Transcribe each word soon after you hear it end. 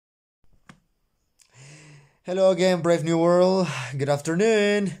Hello again, Brave New World. Good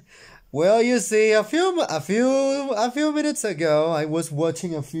afternoon. Well, you see, a few minutes ago, I was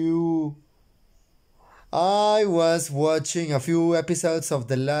watching a few episodes of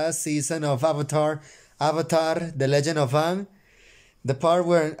the last season of Avatar: The Legend of Aang. The part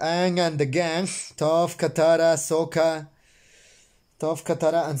where Aang and the gang, Toph, Katara,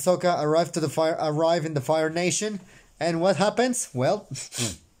 and Sokka arrive in the Fire Nation. And what happens? Well,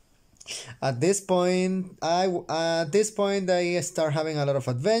 at this point, they start having a lot of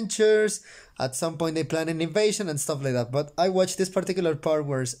adventures. At some point, they plan an invasion and stuff like that. But I watched this particular part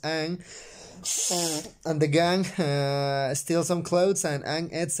where Aang and the gang steal some clothes, and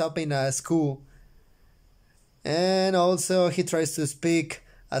Aang ends up in a school. And also, he tries to speak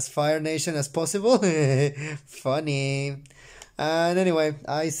as Fire Nation as possible. Funny. And anyway,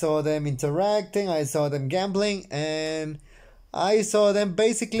 I saw them interacting, I saw them gambling, and I saw them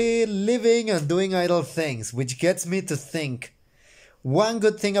basically living and doing idle things, which gets me to think one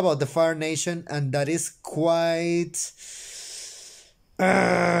good thing about the Fire Nation, and that is quite.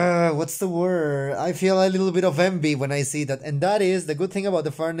 What's the word? I feel a little bit of envy when I see that, and that is the good thing about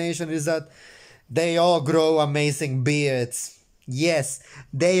the Fire Nation is that they all grow amazing beards. Yes,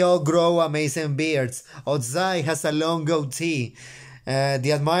 they all grow amazing beards. Ozai has a long goatee.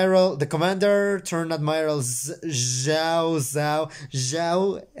 The commander turned admiral Zhao as Zhao.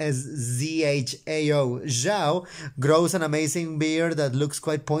 Zhao grows an amazing beard that looks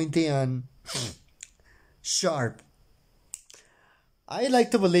quite pointy and sharp. I like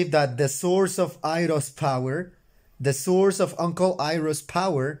to believe that the source of the source of Uncle Iroh's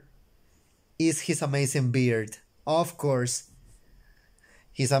power, is his amazing beard. Of course.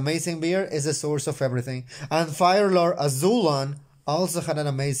 His amazing beard is the source of everything. And Fire Lord Azulon also had an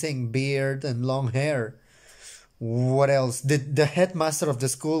amazing beard and long hair. What else? The headmaster of the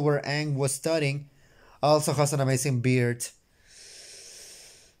school where Aang was studying also has an amazing beard.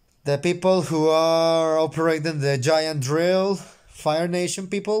 The people who are operating the giant drill, Fire Nation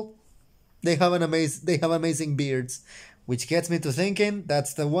people, they have amazing beards, which gets me to thinking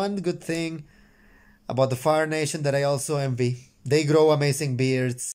that's the one good thing about the Fire Nation that I also envy. They grow amazing beards.